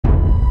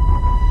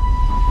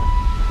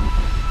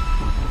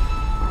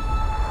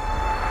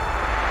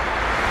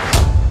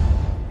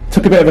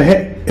took a bit of a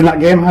hit in that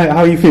game. How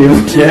are you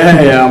feeling?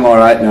 Yeah, I'm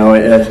alright now.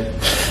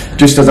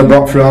 Just as I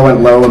broke through, I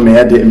went low and my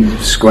head hit him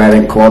square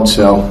in quad,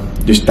 so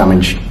just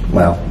damage.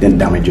 Well, didn't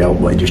damage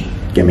out, but it just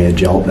gave me a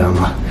jolt down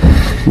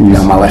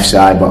my left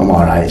side, but I'm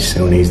alright, it's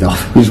still eased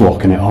off. He's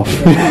walking it off.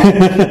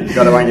 You've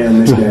got to hang it in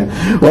this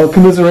game. Well,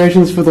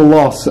 commiserations for the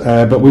loss,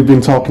 but we've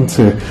been talking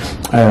to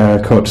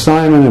Coach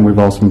Simon, and we've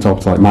also been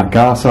talking to like Matt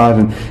Garside,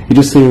 and you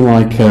just seem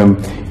like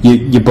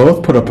you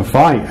both put up a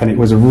fight, and it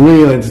was a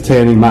real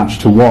entertaining match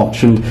to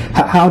watch. And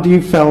how did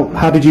you feel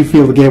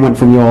the game went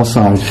from your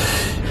side?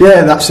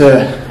 Yeah,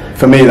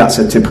 for me that's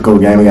a typical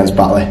game against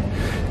Batley.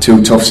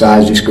 Two tough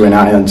sides just going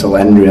at it until the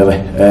end, really.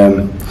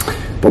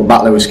 But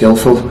Batley was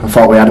skillful. I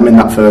thought we had them in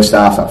that first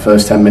half, that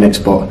first 10 minutes,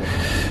 but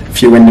a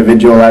few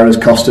individual errors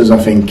cost us, I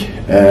think.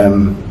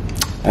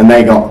 And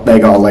they got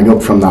a leg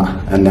up from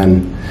that, and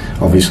then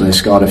obviously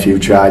scored a few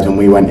tries, and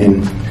we went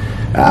in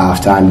at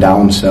half time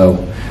down.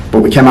 But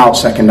we came out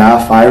second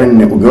half firing,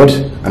 and it was good.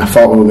 And I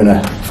thought we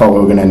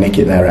were gonna nick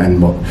it there at end,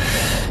 but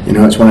you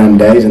know, it's one of them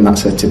days, and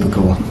that's a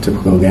typical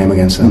game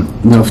against them.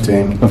 Tough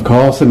team, of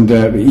course. And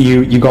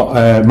you got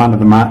man of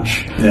the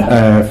match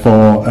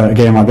for a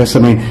game like this. I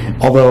mean,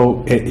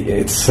 although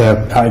it's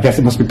I guess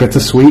it must be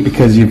bittersweet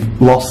because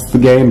you've lost the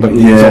game, but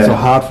it's also a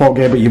hard fought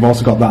game. But you've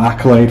also got that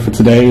accolade for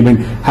today. I mean,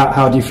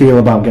 how do you feel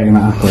about getting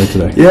that accolade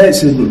today? Yeah,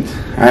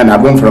 I haven't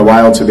had one for a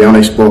while, to be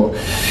honest, but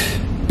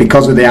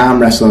because of the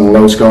arm wrestling and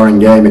low scoring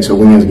game, it's a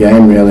winner's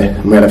game, really.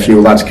 And we had a few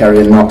lads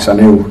carrying knocks. I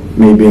knew,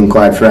 me being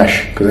quite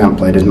fresh, because I haven't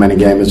played as many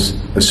games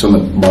as some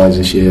of the boys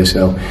this year,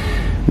 so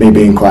me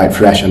being quite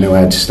fresh, I knew I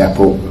had to step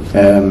up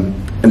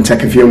and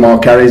take a few more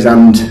carries.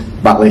 And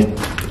Batley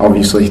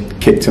obviously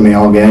kicked to me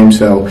all game,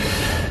 so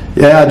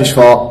yeah, I just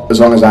thought as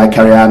long as I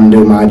carry on and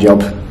do my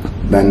job,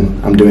 then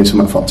I'm doing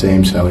something for the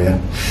team, so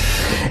yeah.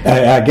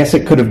 I guess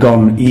it could have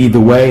gone either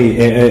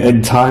way.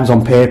 At times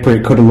on paper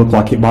it could have looked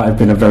like it might have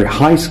been a very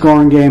high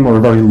scoring game or a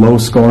very low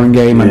scoring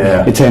game, and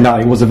it turned out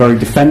it was a very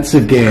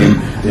defensive game.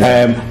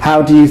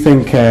 How do you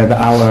think that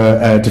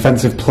our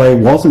defensive play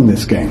was in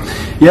this game?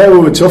 Yeah, we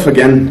were tough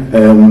again.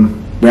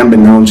 We haven't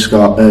been known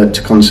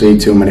to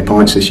concede too many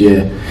points this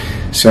year,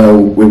 so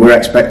we were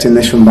expecting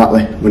this from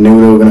Batley. We knew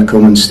they were going to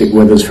come and stick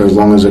with us for as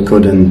long as they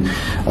could, and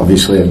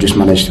obviously I've just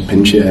managed to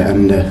pinch it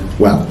and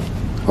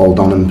hold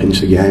on and pinch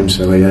the game.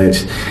 So yeah,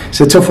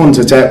 it's a tough one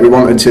to take. We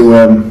wanted to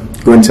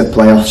go into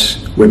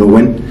playoffs with a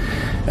win,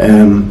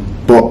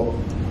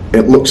 but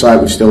it looks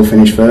like we've still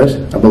finished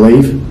third, I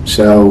believe.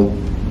 So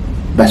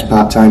best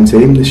part-time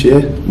team this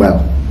year.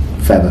 Well,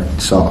 Feather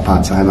sort of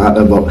part-time out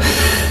there, but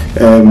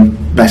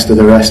best of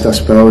the rest, I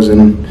suppose.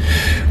 And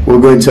we'll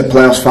go into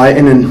playoffs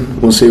fighting,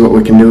 and we'll see what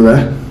we can do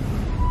there.